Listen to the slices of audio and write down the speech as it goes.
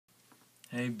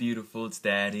Hey, beautiful, it's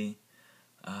Daddy.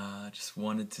 Just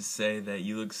wanted to say that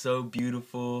you look so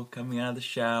beautiful coming out of the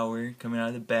shower, coming out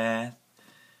of the bath.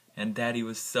 And Daddy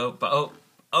was so.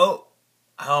 Oh!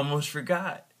 I almost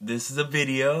forgot. This is a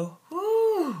video.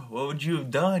 Woo! What would you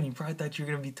have done? You probably thought you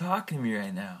were going to be talking to me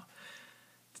right now.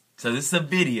 So, this is a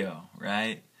video,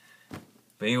 right?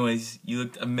 But, anyways, you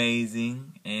looked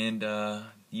amazing. And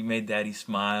you made Daddy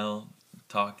smile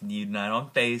talking to you tonight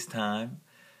on FaceTime.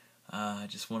 I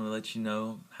just want to let you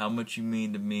know how much you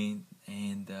mean to me,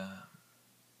 and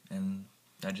I'm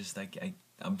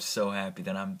so happy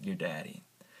that I'm your daddy,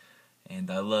 and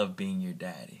I love being your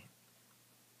daddy.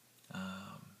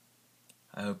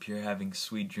 I hope you're having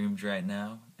sweet dreams right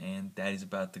now, and Daddy's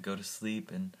about to go to sleep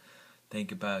and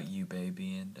think about you,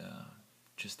 baby, and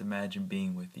just imagine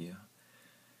being with you.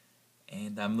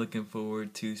 And I'm looking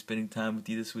forward to spending time with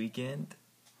you this weekend.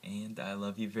 And I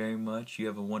love you very much. You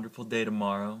have a wonderful day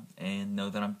tomorrow. And know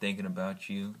that I'm thinking about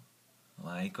you.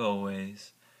 Like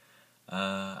always.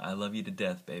 I love you to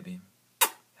death, baby.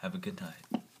 Have a good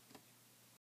night.